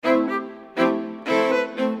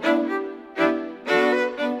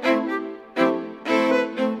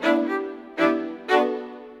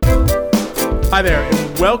Hi there,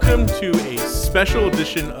 and welcome to a special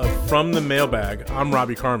edition of From the Mailbag. I'm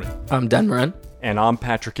Robbie Carmen. I'm Dan Moran. And I'm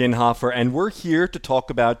Patrick Inhofer, and we're here to talk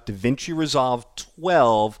about DaVinci Resolve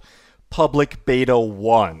 12 Public Beta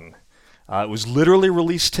 1. It was literally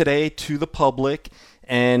released today to the public,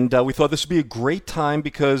 and we thought this would be a great time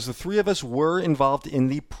because the three of us were involved in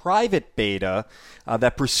the private beta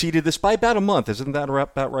that preceded this by about a month. Isn't that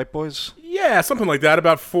about right, boys? Yeah, something like that.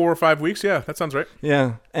 About 4 or 5 weeks. Yeah, that sounds right.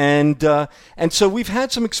 Yeah, and so we've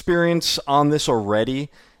had some experience on this already.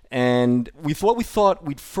 And what we thought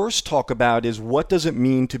we'd first talk about is what does it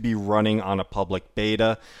mean to be running on a public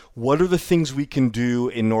beta? What are the things we can do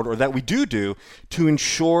in order, or that we do to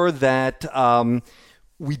ensure that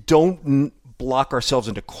we don't block ourselves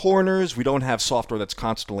into corners, we don't have software that's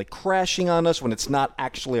constantly crashing on us when it's not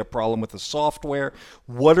actually a problem with the software.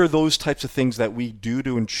 What are those types of things that we do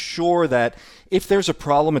to ensure that if there's a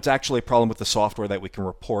problem, it's actually a problem with the software that we can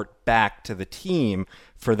report back to the team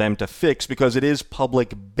for them to fix, because it is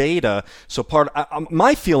public beta. So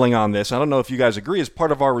my feeling on this, I don't know if you guys agree, is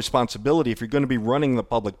part of our responsibility if you're going to be running the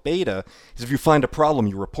public beta is if you find a problem,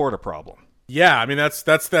 you report a problem. Yeah, I mean,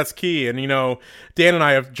 that's key. And, Dan and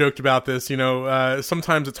I have joked about this,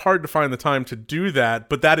 sometimes it's hard to find the time to do that,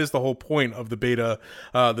 but that is the whole point of the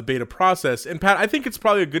beta process. And Pat, I think it's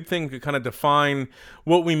probably a good thing to kind of define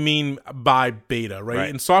what we mean by beta, right?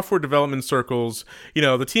 In software development circles,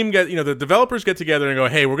 the team the developers get together and go,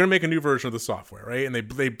 hey, we're going to make a new version of the software, right? And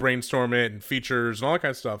they brainstorm it and features and all that kind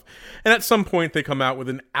of stuff. And at some point they come out with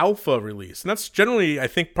an alpha release. And that's generally, I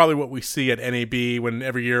think, probably what we see at NAB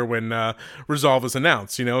every year when Resolve is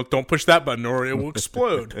announced. Don't push that button or it will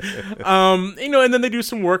explode. And then they do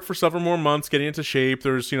some work for several more months getting into shape.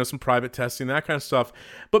 There's some private testing, that kind of stuff.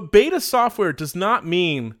 But beta software does not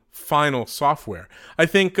mean final software. I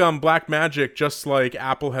think Blackmagic, just like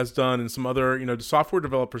Apple has done and some other software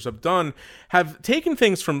developers have done, have taken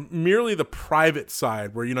things from merely the private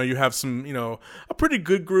side where you have some a pretty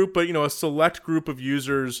good group, but a select group of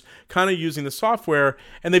users kind of using the software,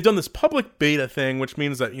 and they've done this public beta thing, which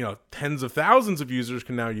means that tens of thousands of users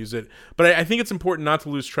can now use it. But I think it's important not to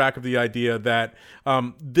lose track of the idea that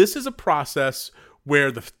this is a process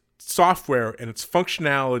where the software and its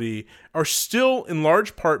functionality are still in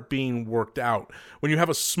large part being worked out. When you have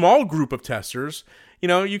a small group of testers,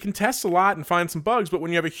 you can test a lot and find some bugs, but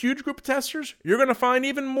when you have a huge group of testers, you're going to find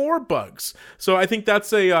even more bugs. So I think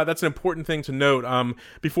that's an important thing to note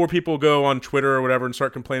before people go on Twitter or whatever and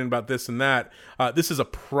start complaining about this and that. This is a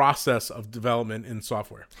process of development in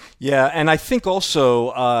software. Yeah, and I think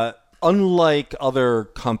also unlike other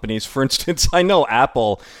companies, for instance, I know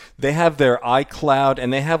Apple, they have their iCloud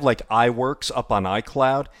and they have like iWorks up on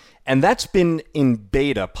iCloud. And that's been in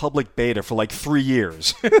beta, public beta, for like 3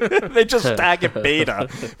 years. They just tag it beta,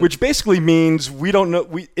 which basically means we don't know.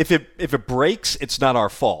 If it breaks, it's not our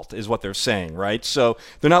fault, is what they're saying, right? So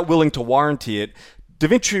they're not willing to warranty it. The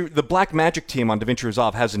Blackmagic team on DaVinci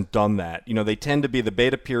Resolve hasn't done that. They tend to be, the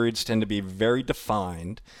beta periods tend to be very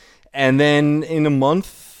defined. And then in a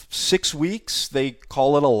month, 6 weeks, they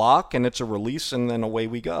call it a lock and it's a release, and then away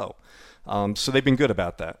we go. So they've been good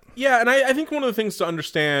about that. Yeah, and I think one of the things to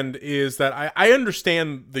understand is that I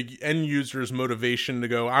understand the end user's motivation to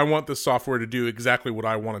go, I want this software to do exactly what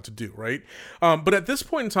I want it to do, right? But at this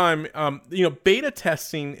point in time, beta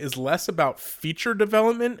testing is less about feature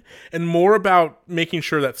development and more about making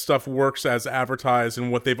sure that stuff works as advertised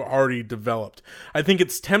and what they've already developed. I think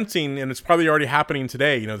it's tempting, and it's probably already happening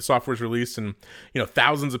today. The software's released and,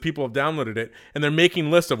 thousands of people have downloaded it, and they're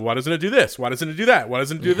making lists of why doesn't it do this? Why doesn't it do that? Why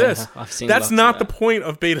doesn't it do this? That's not the point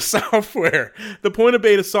of beta software. The point of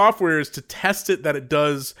beta software is to test it that it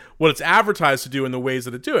does what it's advertised to do in the ways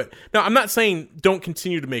that it do it. Now, I'm not saying don't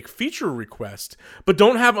continue to make feature requests, but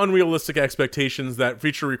don't have unrealistic expectations that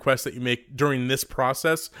feature requests that you make during this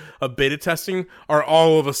process of beta testing are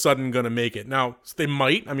all of a sudden going to make it. Now, they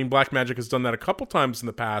might. I mean, Blackmagic has done that a couple times in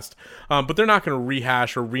the past, but they're not going to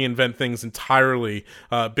rehash or reinvent things entirely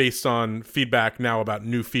based on feedback now about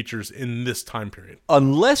new features in this time period.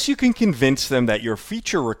 Unless you can convince them that your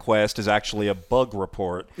feature request is actually a bug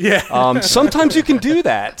report. Yeah. Sometimes you can do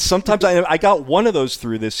that. Sometimes I got one of those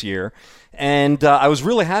through this year, and I was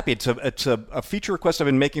really happy. It's a feature request I've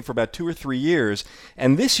been making for about 2 or 3 years,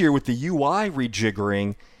 and this year with the UI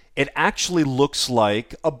rejiggering, it actually looks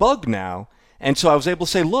like a bug now. And so I was able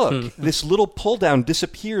to say, look, this little pull down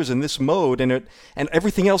disappears in this mode, and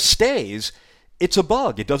everything else stays. It's a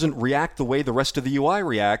bug. It doesn't react the way the rest of the UI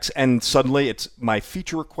reacts, and suddenly it's my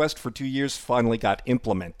feature request for 2 years finally got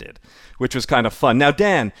implemented, which was kind of fun. Now,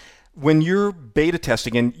 Dan, When you're beta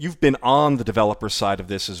testing, and you've been on the developer side of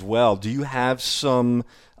this as well, do you have some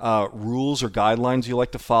rules or guidelines you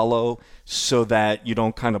like to follow so that you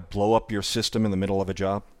don't kind of blow up your system in the middle of a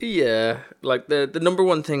job? Yeah, like the number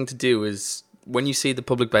one thing to do is when you see the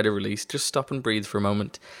public beta release, just stop and breathe for a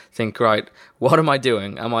moment. Think, right, what am I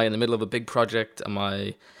doing? Am I in the middle of a big project? Am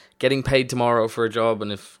I getting paid tomorrow for a job?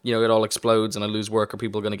 And if, it all explodes and I lose work, are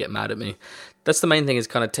people going to get mad at me? That's the main thing, is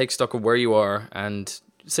kind of take stock of where you are, and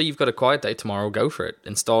say you've got a quiet day tomorrow, go for it,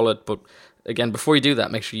 install it. But again, before you do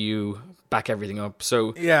that, make sure you back everything up.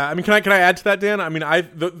 So yeah, I mean, can I add to that, Dan? I mean,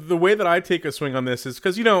 the way that I take a swing on this is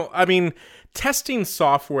because testing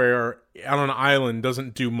software on an island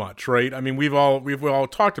doesn't do much, right? I mean, we've all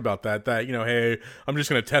talked about that hey, I'm just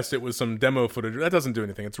going to test it with some demo footage. That doesn't do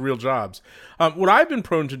anything. It's real jobs. What I've been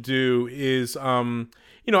prone to do is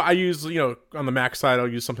I use, on the Mac side, I'll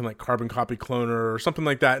use something like Carbon Copy Cloner or something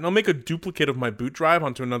like that, and I'll make a duplicate of my boot drive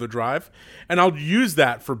onto another drive, and I'll use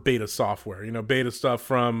that for beta software, beta stuff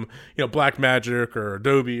from, Blackmagic or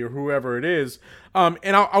Adobe or whoever it is,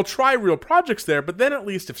 and I'll try real projects there, but then at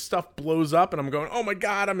least if stuff blows up and I'm going, oh my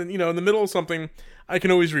God, I'm in the middle of something, I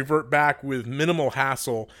can always revert back with minimal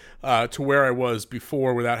hassle to where I was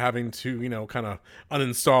before without having to, kind of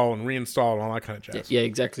uninstall and reinstall and all that kind of jazz. Yeah,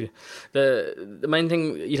 exactly. The main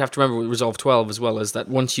thing you'd have to remember with Resolve 12 as well is that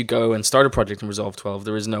once you go and start a project in Resolve 12,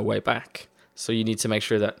 there is no way back. So you need to make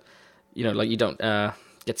sure that, you don't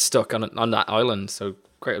get stuck on that island. So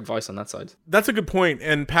great advice on that side. That's a good point.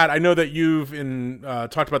 And Pat, I know that you've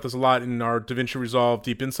talked about this a lot in our DaVinci Resolve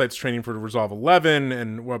Deep Insights training for Resolve 11.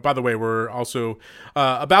 And by the way, we're also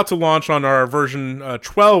about to launch on our version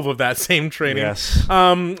 12 of that same training. Yes.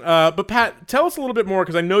 But Pat, tell us a little bit more,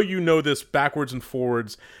 because I know you know this backwards and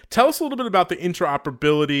forwards. Tell us a little bit about the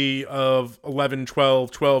interoperability of 11,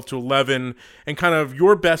 12, 12 to 11, and kind of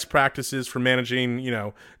your best practices for managing,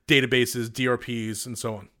 databases, DRPs, and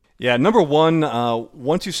so on. Yeah, number one,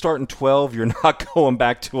 once you start in 12, you're not going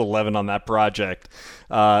back to 11 on that project.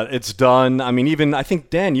 It's done. I mean, I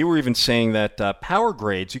think, Dan, you were even saying that power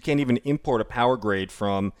grades, you can't even import a power grade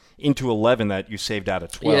from into 11 that you saved out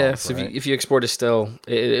of 12. Yeah, so right? if you export it still,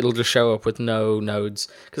 it'll just show up with no nodes.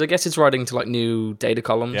 Because I guess it's writing to like new data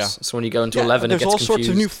columns. Yeah. So when you go into 11, it gets confused. There's all sorts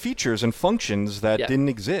of new features and functions that didn't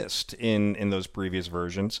exist in those previous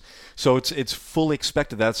versions. So it's fully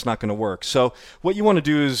expected that's not going to work. So what you want to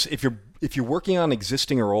do is, if you're working on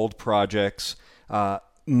existing or old projects,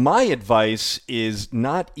 my advice is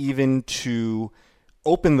not even to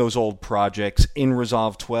open those old projects in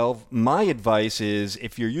Resolve 12. My advice is,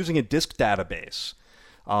 if you're using a disk database,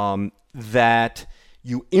 that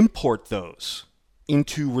you import those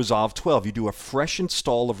into Resolve 12. You do a fresh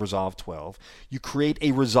install of Resolve 12. You create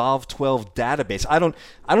a Resolve 12 database. I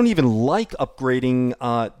don't even like upgrading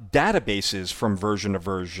databases from version to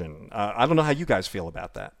version. I don't know how you guys feel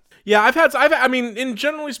about that. Yeah, in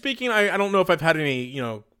generally speaking, I don't know if I've had any,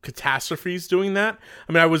 catastrophes doing that.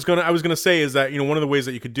 I mean, I was gonna say is that, one of the ways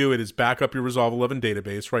that you could do it is back up your Resolve 11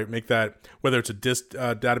 database, right? Make that, whether it's a disk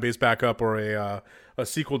database backup or a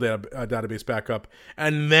SQL database backup,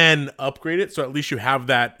 and then upgrade it. So at least you have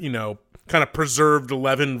that, kind of preserved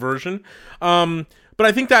 11 version. But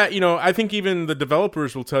I think that, I think even the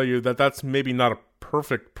developers will tell you that that's maybe not a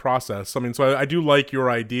perfect process. I mean, so I do like your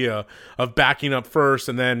idea of backing up first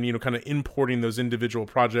and then, kind of importing those individual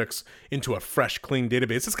projects into a fresh, clean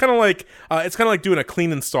database. It's kind of like doing a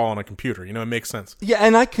clean install on a computer. It makes sense. Yeah,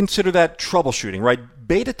 and I consider that troubleshooting, right?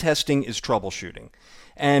 Beta testing is troubleshooting.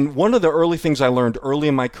 And one of the early things I learned early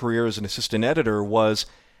in my career as an assistant editor was,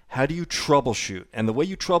 how do you troubleshoot? And the way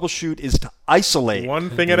you troubleshoot is to isolate one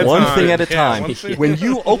thing at a time. When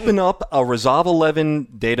you open up a Resolve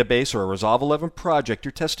 11 database or a Resolve 11 project,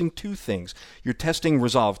 you're testing two things. You're testing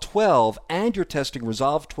Resolve 12, and you're testing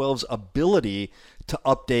Resolve 12's ability to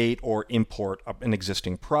update or import an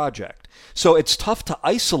existing project. So it's tough to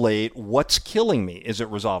isolate what's killing me. Is it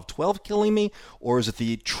Resolve 12 killing me, or is it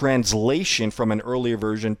the translation from an earlier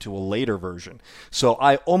version to a later version? So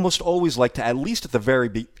I almost always like to, at least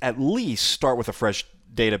start with a fresh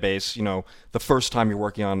database, the first time you're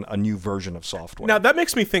working on a new version of software. Now, that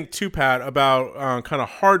makes me think too, Pat, about kind of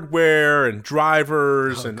hardware and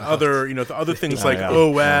drivers other, the other things like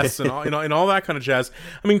OS and all, and all that kind of jazz.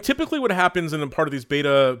 I mean, typically what happens in a part of these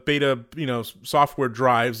beta, software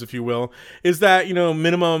drives, if you will, is that,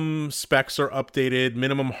 minimum specs are updated,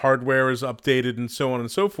 minimum hardware is updated, and so on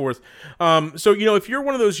and so forth. So, if you're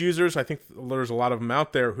one of those users, I think there's a lot of them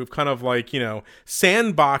out there who've kind of like,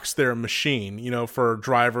 sandboxed their machine, for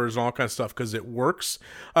drivers and all kinds of stuff because it works.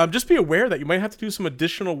 Just be aware that you might have to do some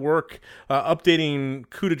additional work updating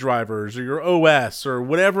CUDA drivers or your OS or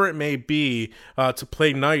whatever it may be to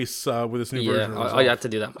play nice with this new version. Yeah, I had to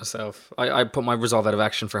do that myself. I put my Resolve out of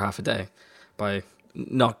action for half a day by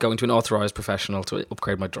not going to an authorized professional to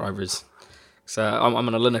upgrade my drivers. So I'm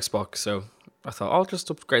on a Linux box, so I thought I'll just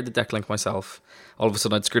upgrade the deck link myself. All of a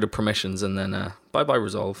sudden I'd screwed up permissions, and then bye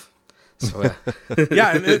Resolve. So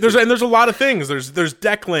yeah, and there's a lot of things. There's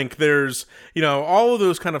deck link. There's all of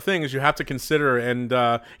those kind of things you have to consider. And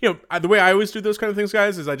the way I always do those kind of things,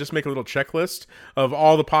 guys, is I just make a little checklist of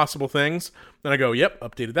all the possible things. Then I go, yep,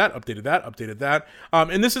 updated that.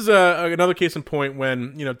 And this is another case in point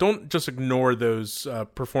when don't just ignore those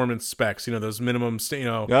performance specs. Those minimum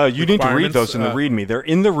you need to read those in the README. They're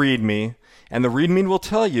in the README, and the README will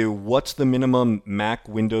tell you what's the minimum Mac,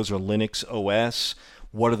 Windows, or Linux OS.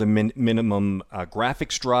 What are the minimum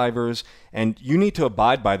graphics drivers? And you need to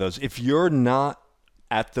abide by those. If you're not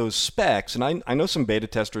at those specs, and I know some beta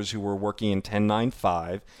testers who were working in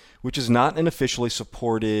 10.9.5, which is not an officially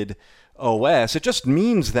supported OS. It just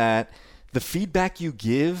means that the feedback you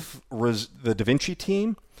give the DaVinci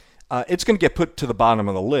team, it's going to get put to the bottom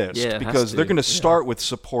of the list because they're going to start with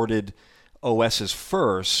supported OSs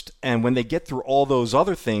first, and when they get through all those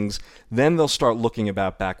other things, then they'll start looking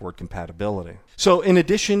about backward compatibility. So in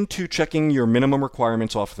addition to checking your minimum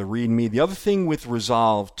requirements off the README, the other thing with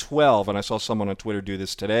Resolve 12, and I saw someone on Twitter do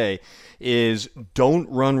this today, is don't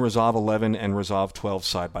run Resolve 11 and Resolve 12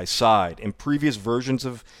 side by side. In previous versions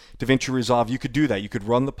of DaVinci Resolve, you could do that. You could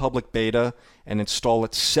run the public beta and install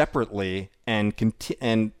it separately and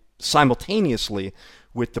simultaneously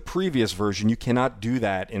with the previous version. You cannot do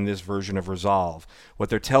that in this version of Resolve. What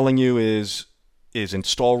they're telling you is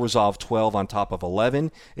install Resolve 12 on top of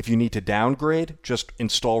 11. If you need to downgrade, just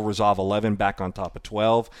install Resolve 11 back on top of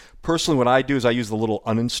 12. Personally, what I do is I use the little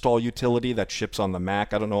uninstall utility that ships on the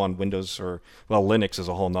Mac. I don't know on Windows or, Linux is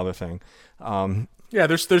a whole nother thing.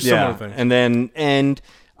 There's similar things. And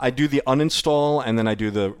I do the uninstall, and then I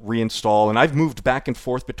do the reinstall. And I've moved back and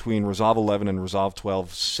forth between Resolve 11 and Resolve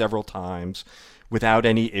 12 several times without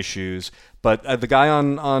any issues. But the guy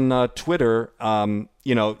on Twitter,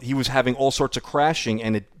 he was having all sorts of crashing,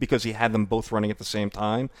 and because he had them both running at the same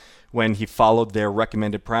time, when he followed their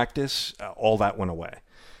recommended practice, all that went away.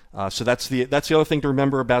 So that's the other thing to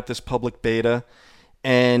remember about this public beta.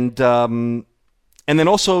 And then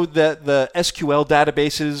also the SQL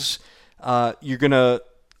databases, you're going to,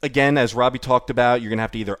 again, as Robbie talked about, you're going to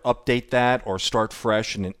have to either update that or start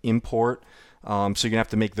fresh in an import. So you're going to have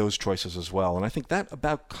to make those choices as well. And I think that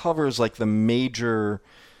about covers like the major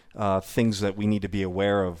things that we need to be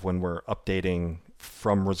aware of when we're updating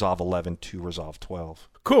from Resolve 11 to Resolve 12.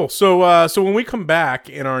 Cool. So when we come back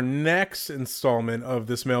in our next installment of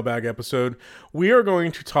this mailbag episode, we are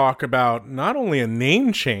going to talk about not only a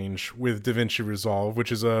name change with DaVinci Resolve,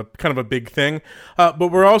 which is a kind of a big thing,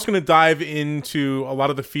 but we're also going to dive into a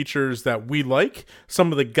lot of the features that we like,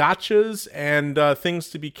 some of the gotchas, and things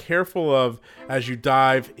to be careful of as you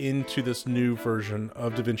dive into this new version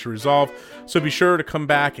of DaVinci Resolve. So be sure to come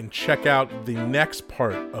back and check out the next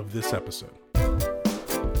part of this episode.